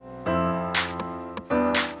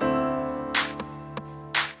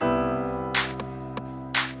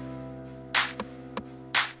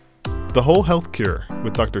The Whole Health Cure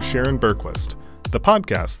with Dr. Sharon Berquist, the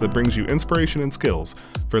podcast that brings you inspiration and skills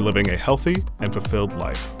for living a healthy and fulfilled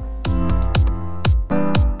life.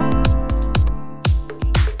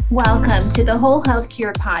 Welcome to the Whole Health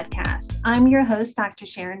Cure podcast. I'm your host, Dr.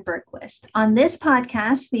 Sharon Berquist. On this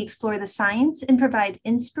podcast, we explore the science and provide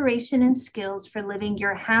inspiration and skills for living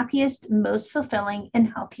your happiest, most fulfilling,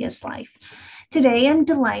 and healthiest life. Today, I'm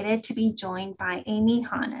delighted to be joined by Amy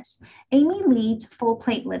Hanus. Amy leads Full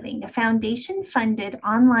Plate Living, a foundation-funded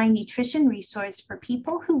online nutrition resource for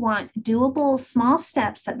people who want doable small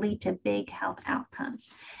steps that lead to big health outcomes.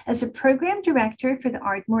 As a program director for the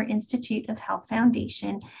Ardmore Institute of Health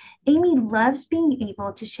Foundation, Amy loves being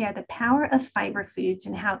able to share the power of fiber foods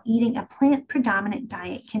and how eating a plant-predominant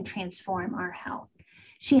diet can transform our health.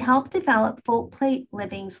 She helped develop Full Plate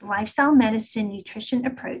Living's lifestyle medicine nutrition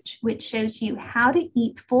approach, which shows you how to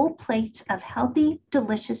eat full plates of healthy,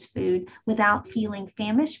 delicious food without feeling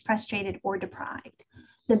famished, frustrated, or deprived.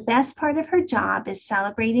 The best part of her job is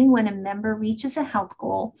celebrating when a member reaches a health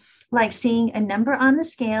goal, like seeing a number on the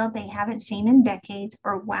scale they haven't seen in decades,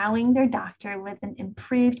 or wowing their doctor with an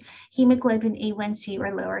improved hemoglobin A1C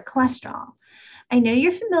or lower cholesterol. I know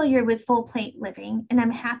you're familiar with Full Plate Living, and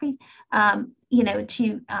I'm happy,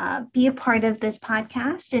 to be a part of this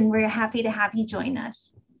podcast, and we're happy to have you join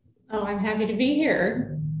us. Oh, I'm happy to be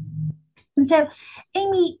here. And so,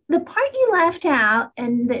 Amy, the part you left out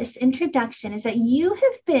in this introduction is that you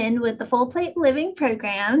have been with the Full Plate Living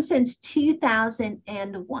program since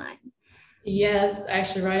 2001. Yes,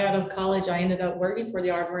 actually, right out of college, I ended up working for the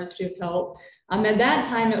Ardmore Institute of Health. At that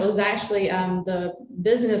time, it was actually the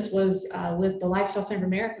business was with the Lifestyle Center of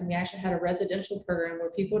America. We actually had a residential program where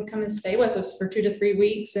people would come and stay with us for 2 to 3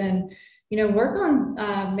 weeks and, work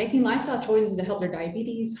on making lifestyle choices to help their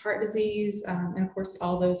diabetes, heart disease, and of course,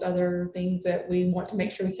 all those other things that we want to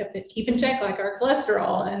make sure we keep in check, like our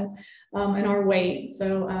cholesterol and our weight.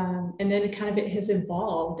 So, and then it has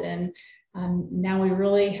evolved, and now we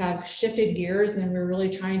really have shifted gears, and we're really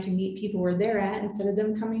trying to meet people where they're at instead of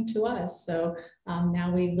them coming to us. So now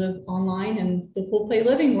we live online in the Full Plate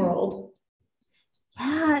Living world.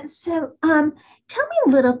 Yeah. So tell me a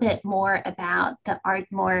little bit more about the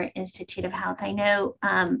Ardmore Institute of Health. I know,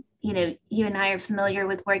 you and I are familiar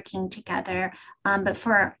with working together, but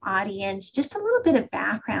for our audience, just a little bit of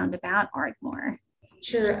background about Ardmore.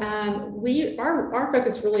 Sure. Our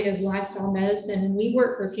focus really is lifestyle medicine, and we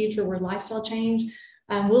work for a future where lifestyle change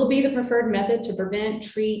will be the preferred method to prevent,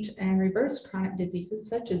 treat, and reverse chronic diseases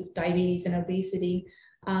such as diabetes and obesity.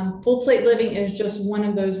 Full Plate Living is just one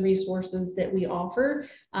of those resources that we offer,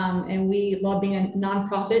 and we love being a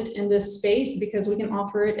nonprofit in this space because we can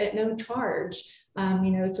offer it at no charge.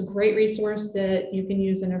 It's a great resource that you can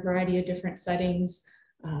use in a variety of different settings.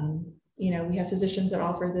 We have physicians that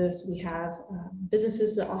offer this. We have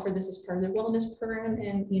businesses that offer this as part of their wellness program,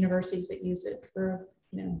 and universities that use it for,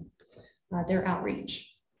 their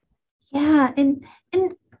outreach. Yeah, and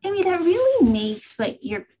Amy, that really makes what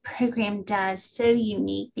your program does so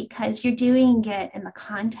unique because you're doing it in the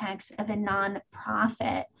context of a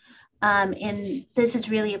nonprofit. And this is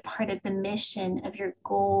really a part of the mission of your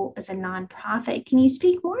goal as a nonprofit. Can you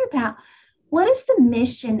speak more about what is the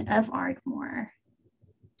mission of Ardmore?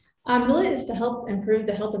 Really is to help improve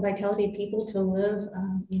the health and vitality of people to live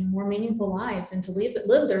more meaningful lives and to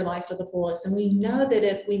live their life to the fullest. And we know that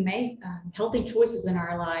if we make healthy choices in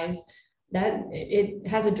our lives, that it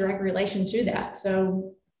has a direct relation to that.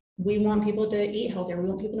 So we want people to eat healthier. We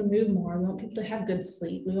want people to move more. We want people to have good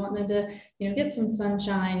sleep. We want them to, get some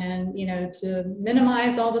sunshine and, to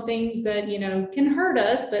minimize all the things that, can hurt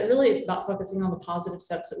us, but really it's about focusing on the positive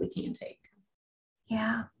steps that we can take.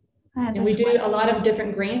 Yeah. And we do a lot of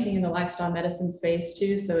different granting in the lifestyle medicine space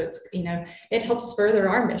too. So it's, it helps further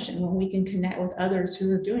our mission when we can connect with others who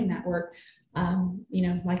are doing that work.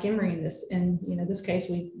 Like Emory in this case,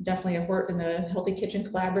 we definitely have worked in the Healthy Kitchen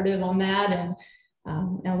Collaborative on that and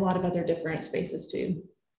a lot of other different spaces too.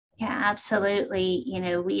 Yeah, absolutely.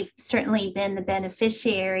 We've certainly been the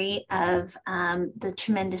beneficiary of the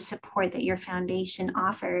tremendous support that your foundation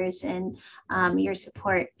offers, and your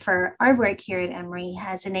support for our work here at Emory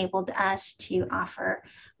has enabled us to offer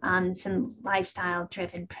some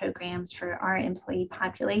lifestyle-driven programs for our employee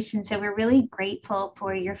population. So we're really grateful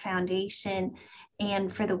for your foundation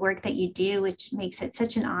and for the work that you do, which makes it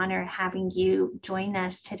such an honor having you join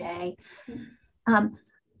us today.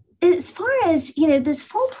 As far as, this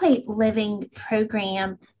Full Plate Living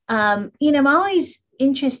program, I'm always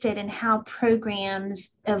interested in how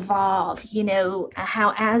programs evolve,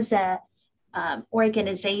 how as a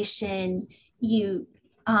organization, you,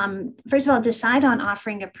 first of all, decide on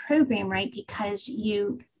offering a program, right? Because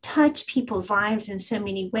you touch people's lives in so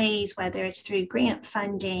many ways, whether it's through grant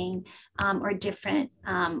funding or different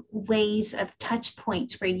ways of touch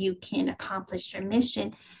points where you can accomplish your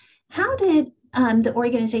mission. How did the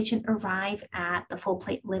organization arrive at the Full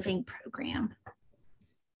Plate Living program?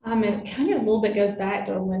 It kind of a little bit goes back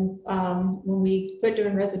to when we quit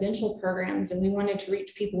doing residential programs and we wanted to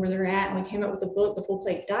reach people where they're at, and we came up with the book, the Full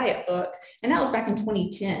Plate Diet book, and that was back in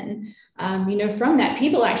 2010. From that,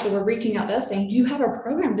 people actually were reaching out to us saying, "Do you have a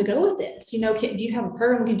program to go with this? Do you have a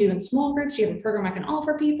program we can do in small groups? Do you have a program I can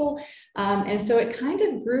offer people?" And so it kind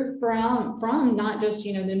of grew from not just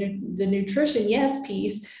the nutrition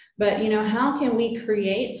piece, but how can we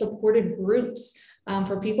create supportive groups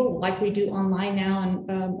for people like we do online now, and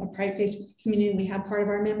a private Facebook community we have part of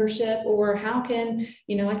our membership, or how can,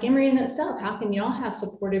 like Emory in itself, how can y'all have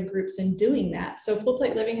supportive groups in doing that? So Full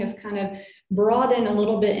Plate Living has kind of broadened a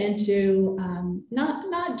little bit into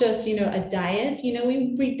not just, a diet,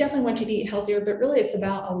 we definitely want you to eat healthier, but really it's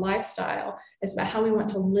about a lifestyle. It's about how we want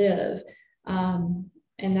to live.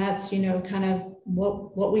 And that's, kind of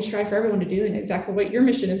what we strive for everyone to do, and exactly what your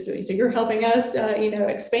mission is doing. So you're helping us,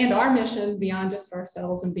 expand our mission beyond just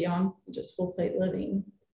ourselves and beyond just Full Plate Living.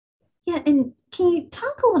 Yeah, and can you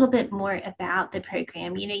talk a little bit more about the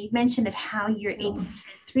program? You mentioned of how you're able to,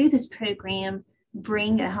 through this program,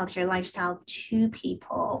 bring a healthier lifestyle to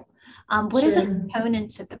people. What are the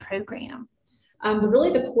components of the program?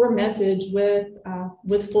 Really the core message with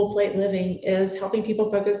Full Plate Living is helping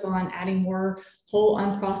people focus on adding more whole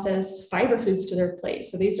unprocessed fiber foods to their plate.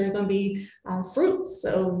 So these are going to be fruits,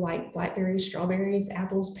 so like blackberries, strawberries,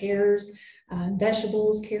 apples, pears,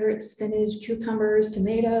 vegetables, carrots, spinach, cucumbers,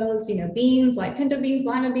 tomatoes, beans like pinto beans,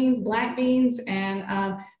 lima beans, black beans,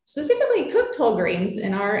 and specifically cooked whole grains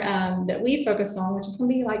in our that we focus on, which is going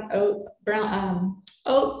to be like oats,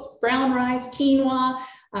 brown rice, quinoa.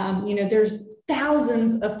 There's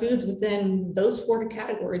thousands of foods within those 4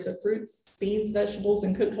 categories of fruits, beans, vegetables,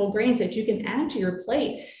 and cooked whole grains that you can add to your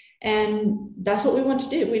plate. And that's what we want to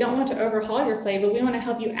do. We don't want to overhaul your plate, but we want to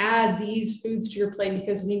help you add these foods to your plate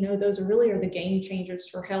because we know those really are the game changers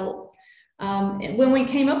for health. And when we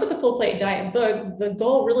came up with the Full Plate Diet book, the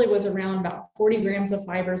goal really was around about 40 grams of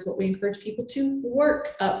fiber is what we encourage people to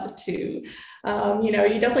work up to. You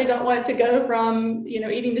definitely don't want to go from,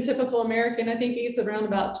 eating the typical American, I think eats around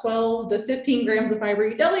about 12 to 15 grams of fiber.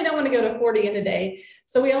 You definitely don't want to go to 40 in a day.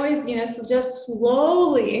 So we always, suggest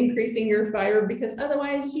slowly increasing your fiber because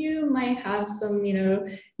otherwise you might have some,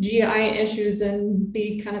 GI issues and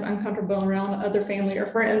be kind of uncomfortable around other family or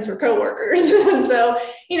friends or coworkers. So,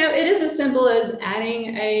 it is as simple as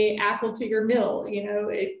adding an apple to your meal,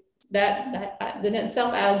 that then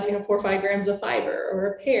itself adds, 4 or 5 grams of fiber, or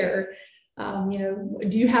a pear.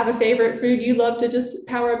 Do you have a favorite food you love to just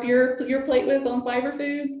power up your plate with on fiber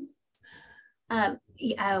foods?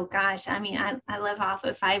 Oh gosh, I live off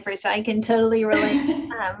of fiber, so I can totally relate.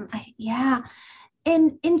 Yeah.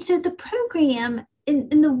 And so the program,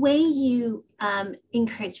 in the way you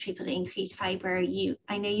encourage people to increase fiber,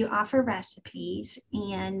 I know you offer recipes,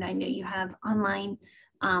 and I know you have online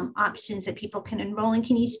options that people can enroll in.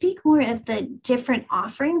 Can you speak more of the different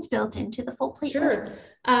offerings built into the Full Plate? Sure.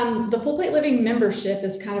 The Full Plate Living membership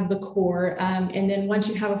is kind of the core. And then once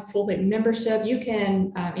you have a Full Plate membership, you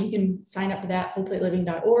can sign up for that,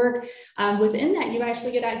 fullplateliving.org. Within that, you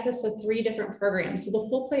actually get access to 3 different programs. So the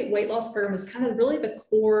Full Plate weight loss program is kind of really the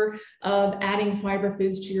core of adding fiber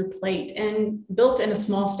foods to your plate and built in a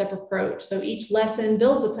small step approach. So each lesson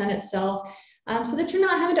builds upon itself. So that you're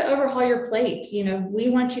not having to overhaul your plate. We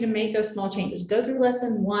want you to make those small changes. Go through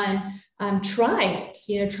lesson 1, try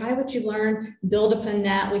it, try what you learned, build upon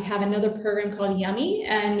that. We have another program called Yummy,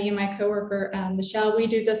 and me and my coworker, Michelle, we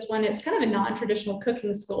do this one. It's kind of a non-traditional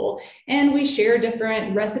cooking school, and we share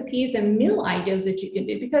different recipes and meal ideas that you can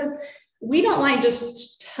do because we don't like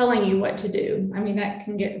just telling you what to do. That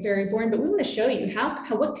can get very boring, but we want to show you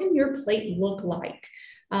what can your plate look like.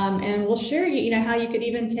 And we'll share how you could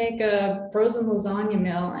even take a frozen lasagna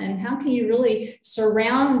meal and how can you really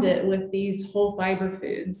surround it with these whole fiber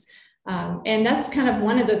foods. And that's kind of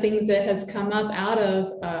one of the things that has come up out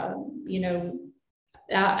of,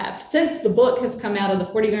 since the book has come out of the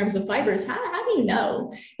 40 grams of fibers, how do you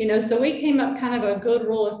know? So we came up kind of a good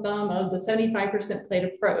rule of thumb of the 75% plate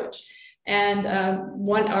approach. And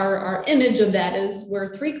our image of that is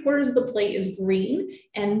where 3/4 of the plate is green,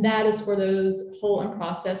 and that is for those whole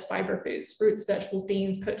unprocessed fiber foods, fruits, vegetables,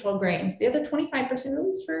 beans, cooked whole grains. The other 25%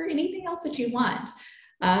 really is for anything else that you want.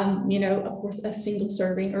 Of course, a single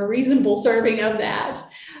serving or reasonable serving of that.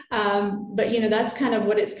 But that's kind of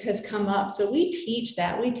what it has come up. So we teach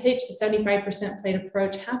that. We teach the 75% plate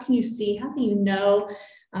approach. How can you see? How can you know?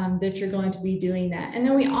 that you're going to be doing that. And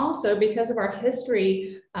then we also, because of our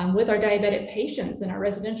history with our diabetic patients in our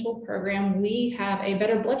residential program, we have a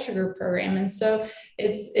better blood sugar program. And so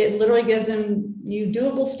it literally gives them you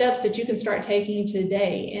doable steps that you can start taking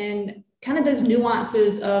today, and kind of those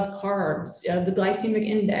nuances of carbs, the glycemic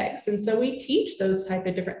index. And so we teach those type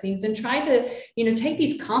of different things and try to, take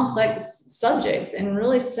these complex subjects and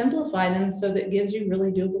really simplify them so that it gives you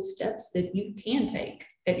really doable steps that you can take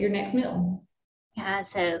at your next meal. Yeah,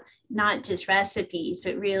 so not just recipes,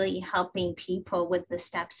 but really helping people with the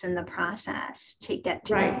steps in the process to get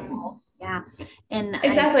to right. the goal. Yeah. And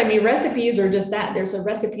exactly. I mean, recipes are just that. There's a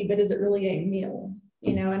recipe, but is it really a meal?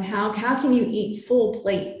 And how can you eat full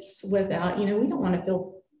plates without, we don't want to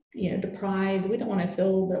feel, deprived. We don't want to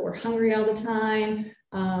feel that we're hungry all the time.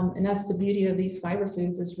 And that's the beauty of these fiber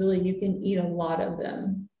foods, is really you can eat a lot of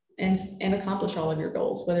them and accomplish all of your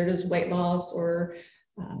goals, whether it is weight loss or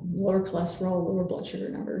lower cholesterol, lower blood sugar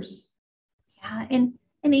numbers. Yeah. And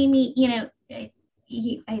Amy,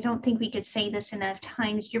 I don't think we could say this enough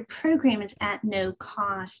times. Your program is at no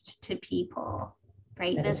cost to people,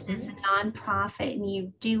 right? This is a nonprofit, and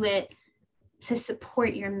you do it to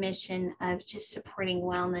support your mission of just supporting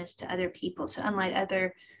wellness to other people. So unlike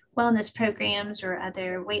other wellness programs or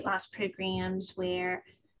other weight loss programs where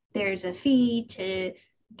there's a fee to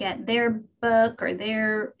get their book or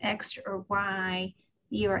their X or Y,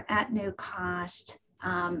 you are at no cost,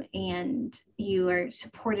 and you are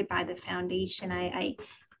supported by the foundation. I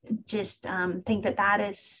just think that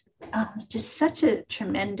is just such a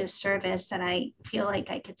tremendous service that I feel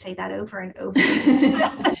like I could say that over and over.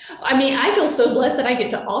 I mean, I feel so blessed that I get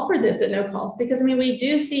to offer this at no cost, because we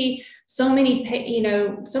do see so many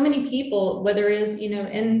people, whether it is,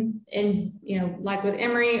 in like with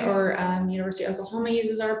Emory or University of Oklahoma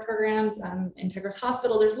uses our programs, Integris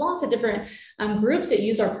Hospital, there's lots of different groups that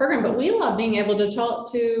use our program, but we love being able to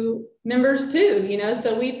talk to members too,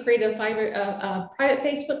 so we've created a private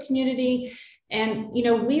Facebook community. And,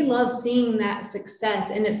 we love seeing that success.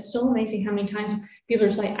 And it's so amazing how many times people are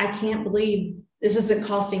just like, I can't believe this isn't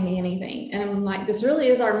costing me anything. And I'm like, this really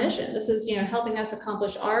is our mission. This is, helping us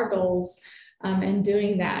accomplish our goals and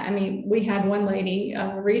doing that. We had one lady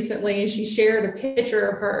recently, and she shared a picture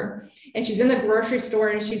of her, and she's in the grocery store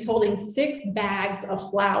and she's holding 6 bags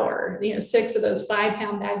of flour, 6 of those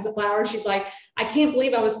 5-pound bags of flour. She's like, I can't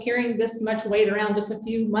believe I was carrying this much weight around just a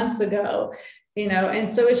few months ago,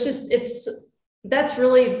 and so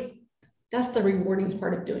that's the rewarding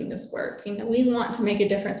part of doing this work. We want to make a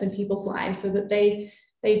difference in people's lives so that they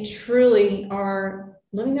truly are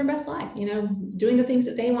living their best life, doing the things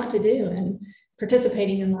that they want to do and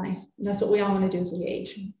participating in life. And that's what we all want to do as we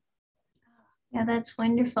age. Yeah, that's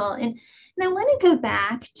wonderful. And I want to go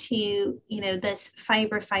back to, this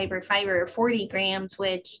fiber, 40 grams,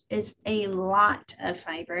 which is a lot of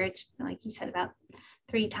fiber. It's, like you said, about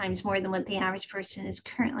 3 times more than what the average person is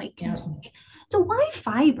currently consuming. Yeah. So why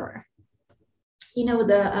fiber?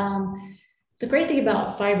 The great thing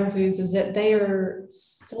about fiber foods is that they are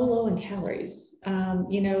so low in calories.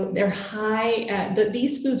 They're high,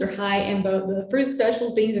 these foods are high in both the fruits,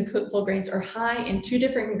 vegetables, beans, and cooked whole grains are high in 2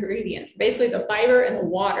 different ingredients, basically the fiber and the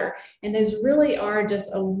water. And those really are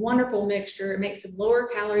just a wonderful mixture. It makes them lower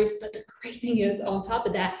calories, but the great thing is on top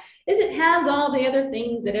of that is it has all the other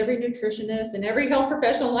things that every nutritionist and every health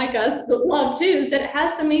professional like us love too, is that it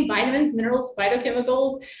has so many vitamins, minerals,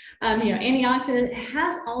 phytochemicals, antioxidants. It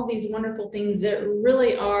has all these wonderful things that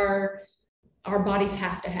really are our bodies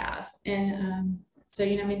have to have. And so,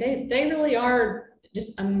 they really are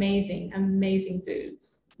just amazing, amazing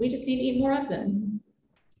foods. We just need to eat more of them.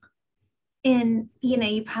 And,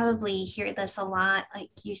 you probably hear this a lot. Like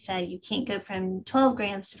you said, you can't go from 12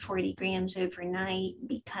 grams to 40 grams overnight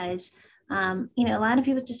because, a lot of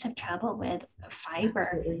people just have trouble with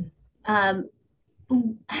fiber.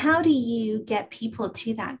 How do you get people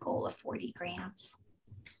to that goal of 40 grams?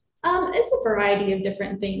 It's a variety of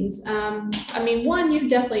different things. One, you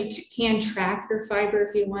definitely can track your fiber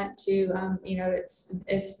if you want to.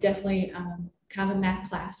 It's definitely kind of a math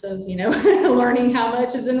class of, learning how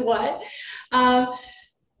much is in what.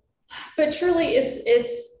 But truly,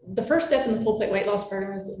 it's the first step in the full plate weight loss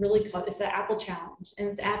program is really called, it's an apple challenge. And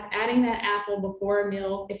it's adding that apple before a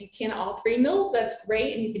meal. If you can all 3 meals, that's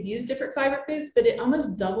great. And you could use different fiber foods, but it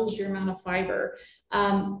almost doubles your amount of fiber.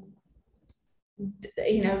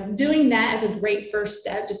 Doing that is a great first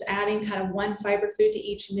step, just adding kind of 1 fiber food to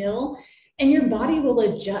each meal. and your body will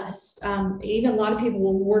adjust. Even a lot of people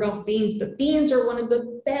will ward off beans, but beans are one of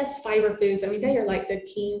the best fiber foods. I mean, they are like the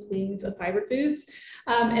king queens of fiber foods.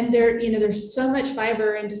 And there's so much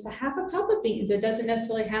fiber in just a half a cup of beans. It doesn't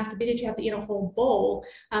necessarily have to be that you have to eat a whole bowl,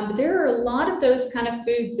 but there are a lot of those kind of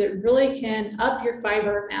foods that really can up your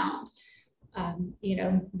fiber amount.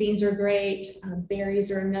 Beans are great. Berries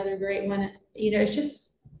are another great one. It's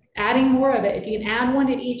just adding more of it. If you can add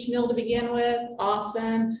one at each meal to begin with,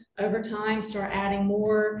 awesome. Over time, start adding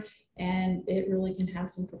more, and it really can have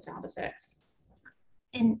some profound effects.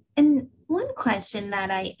 And one question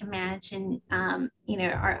that I imagine,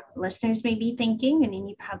 our listeners may be thinking, and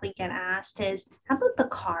you probably get asked is, how about the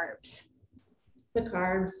carbs? The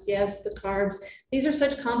carbs, yes, the carbs. These are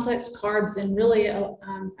such complex carbs, and really,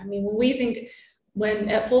 when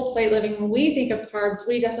at Full Plate Living, when we think of carbs,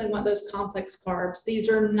 we definitely want those complex carbs. These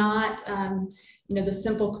are not, the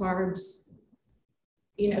simple carbs.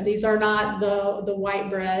 These are not the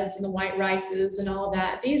white breads and the white rices and all of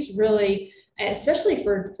that. These really, especially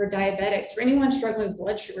for diabetics, for anyone struggling with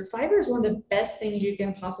blood sugar, fiber is one of the best things you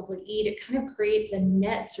can possibly eat. It kind of creates a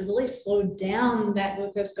net to really slow down that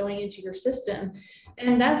glucose going into your system.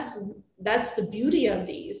 And that's the beauty of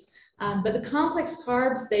these. But the complex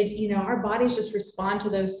carbs, our bodies just respond to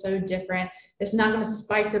those so different. It's not going to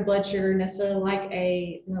spike your blood sugar necessarily like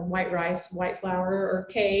a white rice, white flour, or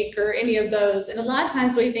cake, or any of those. And a lot of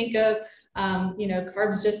times we think of,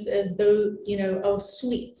 carbs just as those,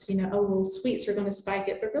 sweets, well, sweets are going to spike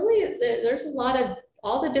it. But really, there's a lot of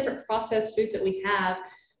all the different processed foods that we have,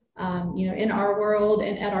 in our world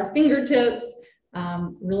and at our fingertips.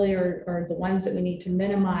 Really are the ones that we need to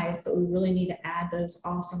minimize, but we really need to add those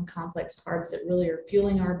awesome complex carbs that really are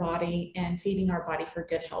fueling our body and feeding our body for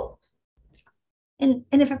good health. And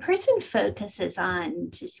if a person focuses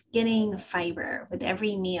on just getting fiber with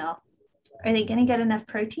every meal, are they going to get enough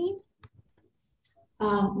protein?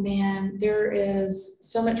 Man, there is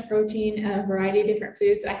so much protein in a variety of different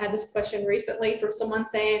foods. I had this question recently from someone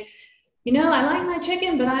saying, I like my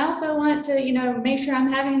chicken, but I also want to, make sure I'm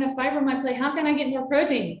having enough fiber on my plate. How can I get more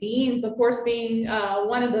protein? Beans, of course, being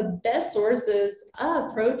one of the best sources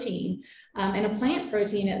of protein, and a plant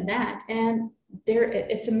protein at that. And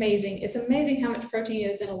it's amazing. It's amazing how much protein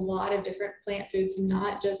is in a lot of different plant foods,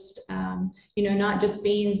 not just, not just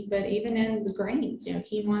beans, but even in the grains.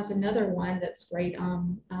 Quinoa is another one that's great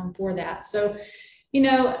for that. So,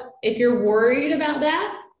 if you're worried about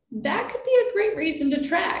that could be a great reason to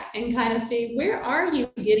track and kind of see, where are you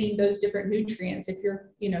getting those different nutrients if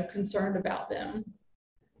you're, concerned about them.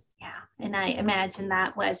 Yeah. And I imagine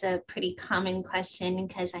that was a pretty common question,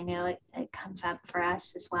 because I know it comes up for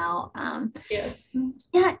us as well. Yes.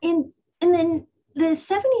 Yeah. And then the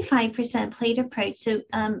 75% plate approach. So,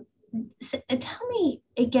 tell me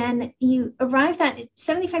again, you arrived at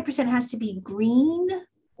 75% has to be green,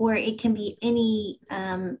 or it can be any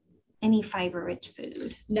fiber-rich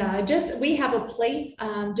food? No, we have a plate,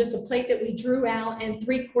 just a plate that we drew out, and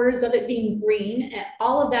 3/4 of it being green, and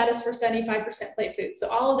all of that is for 75% plate food. So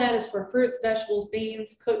all of that is for fruits, vegetables,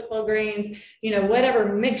 beans, cooked whole grains,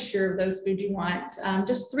 whatever mixture of those foods you want.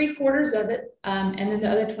 Just 3/4 of it, and then the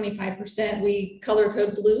other 25% we color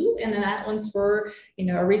code blue, and then that one's for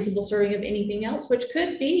a reasonable serving of anything else, which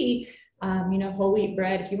could be whole wheat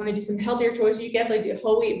bread. If you want to do some healthier choices, you definitely do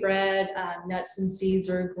whole wheat bread. Nuts and seeds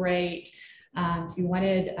are great. If you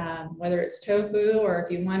wanted, whether it's tofu, or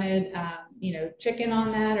if you wanted, chicken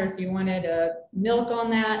on that, or if you wanted milk on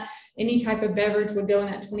that, any type of beverage would go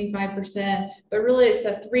in that 25%. But really, it's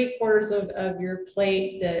the 3/4 of your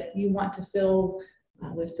plate that you want to fill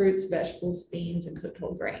with fruits, vegetables, beans, and cooked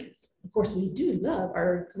whole grains. Of course, we do love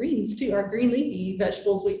our greens too, our green leafy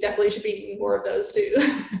vegetables. We definitely should be eating more of those too.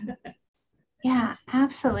 Yeah,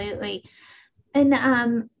 absolutely. And,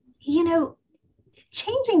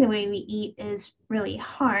 changing the way we eat is really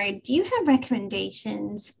hard. Do you have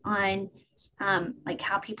recommendations on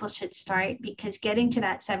how people should start? Because getting to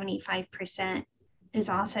that 75% is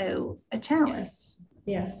also a challenge.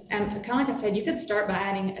 Yes. And kind of like I said, you could start by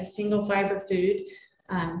adding a single fiber food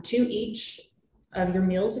to each of your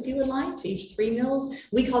meals, if you would like, to each 3 meals.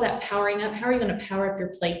 We call that powering up. How are you going to power up your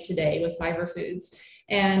plate today with fiber foods?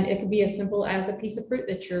 And it could be as simple as a piece of fruit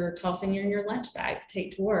that you're tossing in your lunch bag to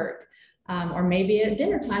take to work. Or maybe at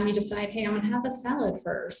dinner time, you decide, hey, I'm going to have a salad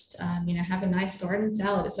first. Have a nice garden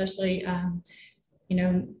salad, especially,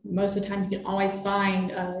 most of the time you can always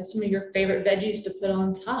find some of your favorite veggies to put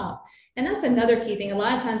on top. And that's another key thing. A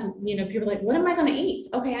lot of times, people are like, what am I going to eat?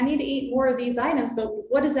 Okay, I need to eat more of these items, but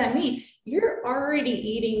what does that mean? You're already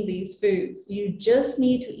eating these foods. You just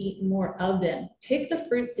need to eat more of them. Pick the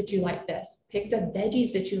fruits that you like best. Pick the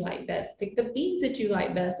veggies that you like best. Pick the beans that you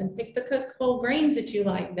like best, and pick the cooked whole grains that you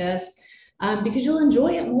like best, because you'll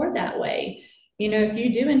enjoy it more that way. If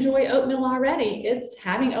you do enjoy oatmeal already, it's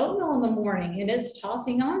having oatmeal in the morning, and it's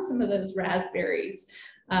tossing on some of those raspberries.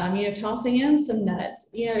 Tossing in some nuts.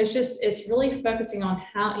 It's really focusing on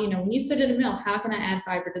how, when you sit at a meal, how can I add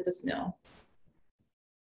fiber to this meal?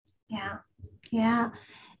 Yeah.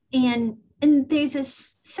 And there's a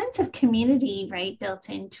sense of community, right, built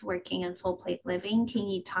into working on full plate living. Can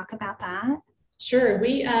you talk about that? Sure.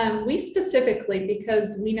 We specifically,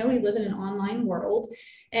 because we know we live in an online world,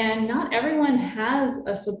 and not everyone has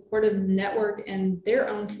a supportive network in their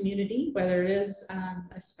own community, whether it is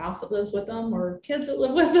a spouse that lives with them or kids that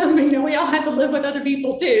live with them. We all have to live with other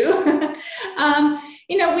people too.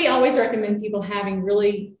 We always recommend people having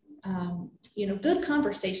really good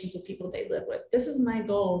conversations with people they live with. This is my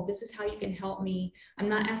goal. This is how you can help me. I'm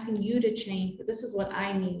not asking you to change, but this is what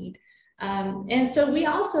I need. And so we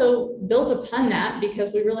also built upon that,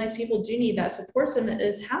 because we realized people do need that support system,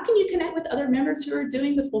 is how can you connect with other members who are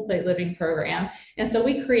doing the full plate living program? And so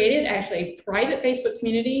we created actually a private Facebook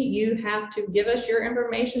community. You have to give us your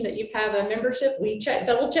information that you have a membership. We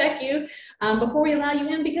double check you before we allow you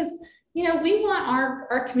in, because we want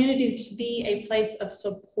our community to be a place of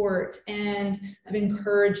support and of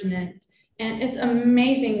encouragement. And it's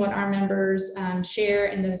amazing what our members share,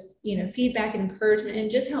 and the feedback and encouragement,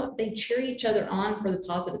 and just how they cheer each other on for the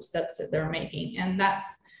positive steps that they're making. And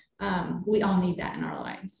that's we all need that in our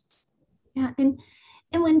lives. Yeah, and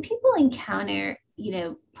when people encounter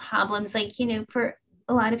problems, like for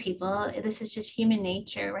a lot of people, this is just human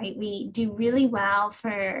nature, right? We do really well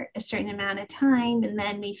for a certain amount of time, and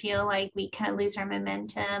then we feel like we kind of lose our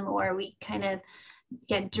momentum, or we kind of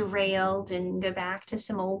get derailed and go back to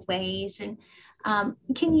some old ways. And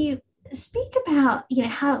can you speak about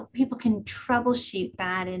how people can troubleshoot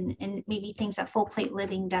that, and maybe things that full plate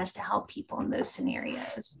living does to help people in those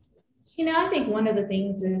scenarios? I think one of the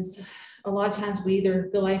things is, a lot of times we either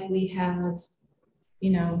feel like we have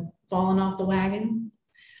fallen off the wagon,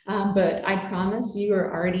 but I promise you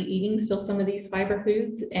are already eating still some of these fiber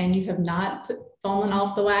foods, and you have not fallen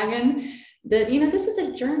off the wagon. That this is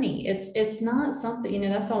a journey. It's not something,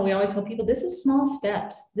 that's all we always tell people. This is small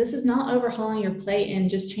steps. This is not overhauling your plate and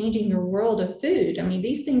just changing your world of food. I mean,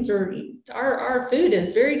 these things are, our food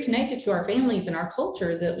is very connected to our families and our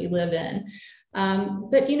culture that we live in.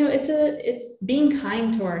 But it's being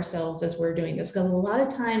kind to ourselves as we're doing this, because a lot of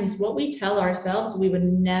times what we tell ourselves, we would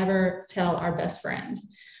never tell our best friend.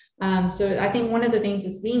 So I think one of the things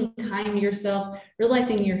is being kind to yourself,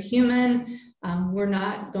 realizing you're human. We're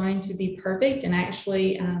not going to be perfect. And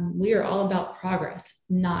actually, we are all about progress,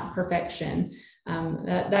 not perfection.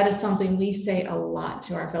 That is something we say a lot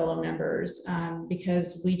to our fellow members,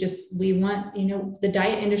 because we want, the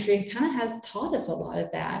diet industry kind of has taught us a lot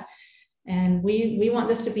of that. And we want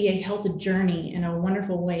this to be a healthy journey and a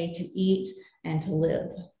wonderful way to eat and to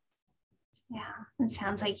live. Yeah, it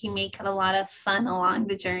sounds like you make it a lot of fun along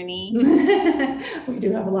the journey. We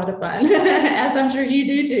do have a lot of fun, as I'm sure you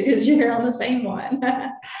do too, because you're on the same one.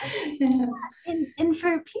 Yeah. And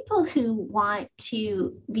for people who want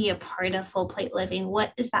to be a part of full plate living,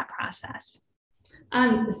 what is that process?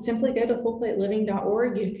 Simply go to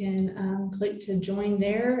fullplateliving.org. You can click to join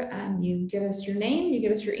there. You give us your name, you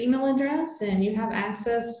give us your email address, and you have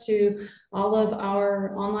access to all of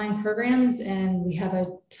our online programs. And we have a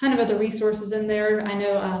ton of other resources in there. I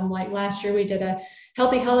know like last year we did a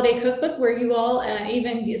healthy holiday cookbook where you all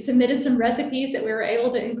even submitted some recipes that we were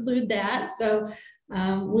able to include that. So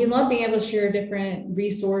we love being able to share different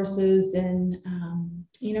resources and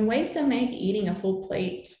ways to make eating a full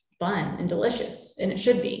plate fun and delicious, and it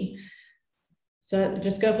should be. So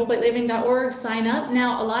just go fullplateliving.org, sign up.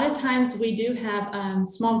 Now, a lot of times we do have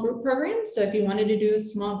small group programs. So if you wanted to do a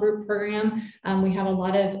small group program, we have a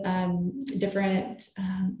lot of different,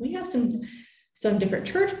 we have some different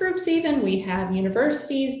church groups even. We have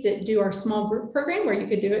universities that do our small group program where you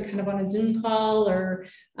could do it kind of on a Zoom call, or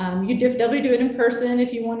you could definitely do it in person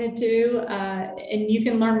if you wanted to. And you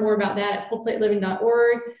can learn more about that at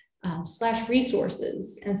fullplateliving.org. /resources.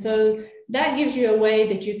 And so that gives you a way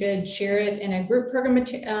that you could share it in a group program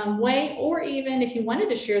way, or even if you wanted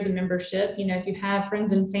to share the membership, if you have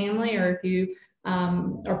friends and family, or if you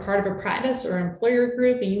are part of a practice or employer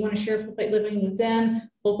group and you want to share full plate living with them,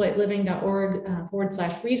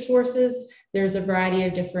 fullplateliving.org/resources. There's a variety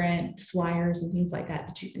of different flyers and things like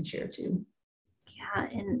that you can share too. Yeah,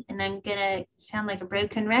 and I'm gonna sound like a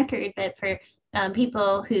broken record, but for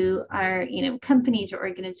people who are, companies or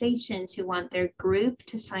organizations who want their group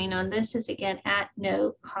to sign on, this is again at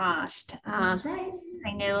no cost. That's right.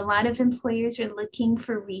 I know a lot of employers are looking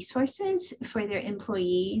for resources for their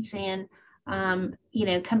employees, and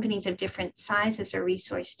companies of different sizes are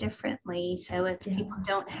resourced differently. So if people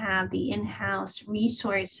don't have the in-house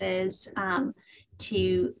resources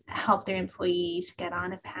to help their employees get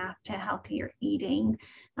on a path to healthier eating,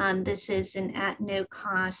 this is an at no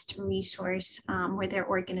cost resource where their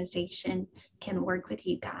organization can work with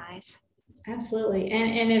you guys. Absolutely.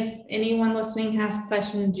 And if anyone listening has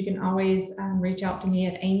questions, you can always reach out to me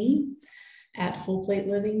at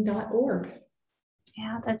amy@fullplateliving.org.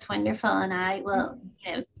 Yeah, that's wonderful. And I will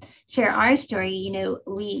share our story.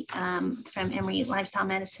 We from Emory Lifestyle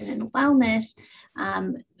Medicine and Wellness,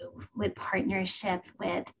 with partnership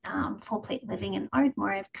with Full Plate Living and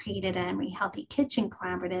Ardmore, have created an Emory Healthy Kitchen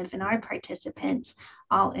Collaborative, and our participants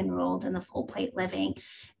all enrolled in the Full Plate Living.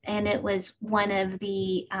 And it was one of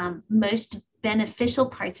the most beneficial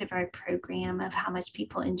parts of our program, of how much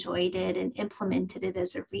people enjoyed it and implemented it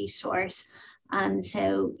as a resource.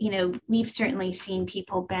 So, we've certainly seen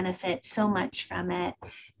people benefit so much from it,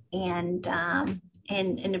 and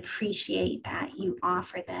appreciate that you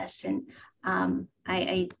offer this. And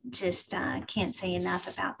I just can't say enough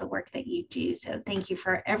about the work that you do. So thank you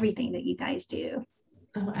for everything that you guys do.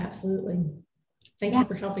 Oh, absolutely. Thank you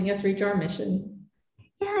for helping us reach our mission.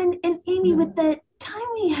 Yeah, and Amy, with the time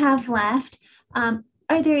we have left, are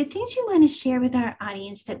there things you want to share with our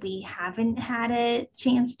audience that we haven't had a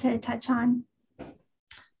chance to touch on?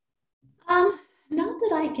 Not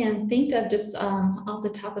that I can think of just off the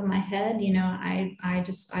top of my head. I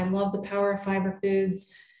love the power of fiber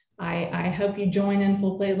foods. I hope you join in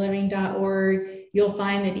fullplateliving.org. You'll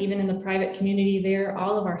find that even in the private community there,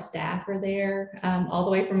 all of our staff are there, all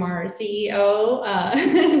the way from our CEO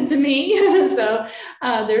to me. So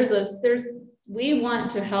we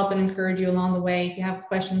want to help and encourage you along the way. If you have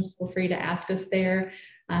questions, feel free to ask us there.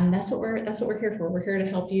 That's what we're here for. We're here to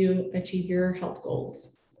help you achieve your health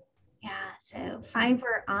goals. Yeah, so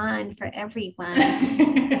fiber on for everyone.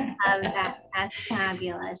 That's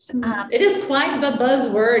fabulous. It is quite the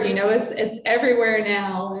buzzword, it's everywhere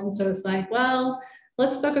now. And so it's like, well,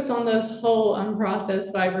 let's focus on those whole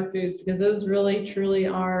unprocessed fiber foods, because those really, truly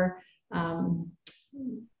are the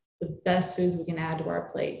best foods we can add to our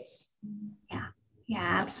plates. Yeah,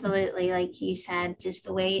 absolutely. Like you said, just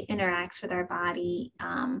the way it interacts with our body,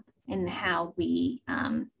 and how we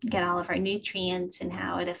get all of our nutrients and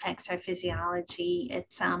how it affects our physiology.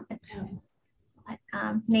 It's what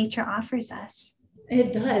nature offers us.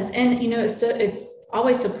 It does. And, it's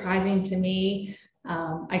always surprising to me.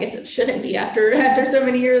 I guess it shouldn't be after so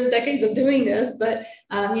many years, decades of doing this, but,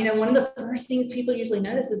 one of the first things people usually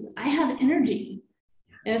notice is I have energy.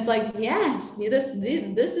 And it's like, yes, this is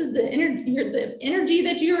the energy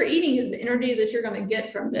that you are eating is the energy that you're going to get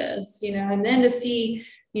from this, and then to see,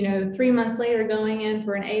 3 months later going in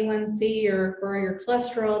for an A1C or for your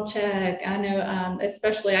cholesterol check. I know,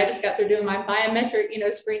 especially I just got through doing my biometric,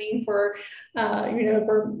 screening for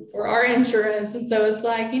our insurance. And so it's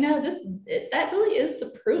like, that really is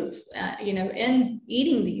the proof, in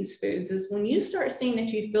eating these foods, is when you start seeing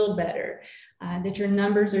that you feel better, that your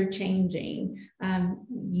numbers are changing.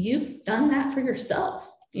 You've done that for yourself.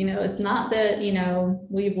 It's not that,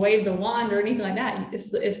 we've waved a wand or anything like that.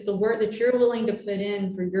 It's the work that you're willing to put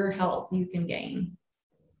in for your health you can gain.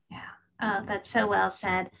 Yeah. Oh, that's so well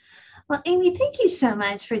said. Well, Amy, thank you so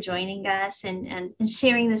much for joining us and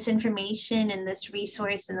sharing this information and this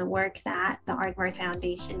resource and the work that the Ardmore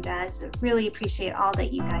Foundation does. I really appreciate all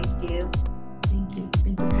that you guys do. Thank you.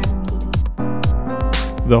 Thank you for having me today.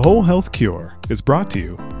 The Whole Health Cure is brought to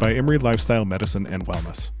you by Emory Lifestyle Medicine and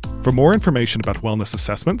Wellness. For more information about wellness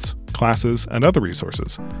assessments, classes, and other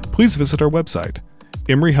resources, please visit our website,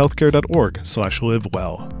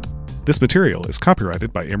 emoryhealthcare.org/livewell. This material is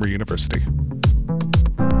copyrighted by Emory University.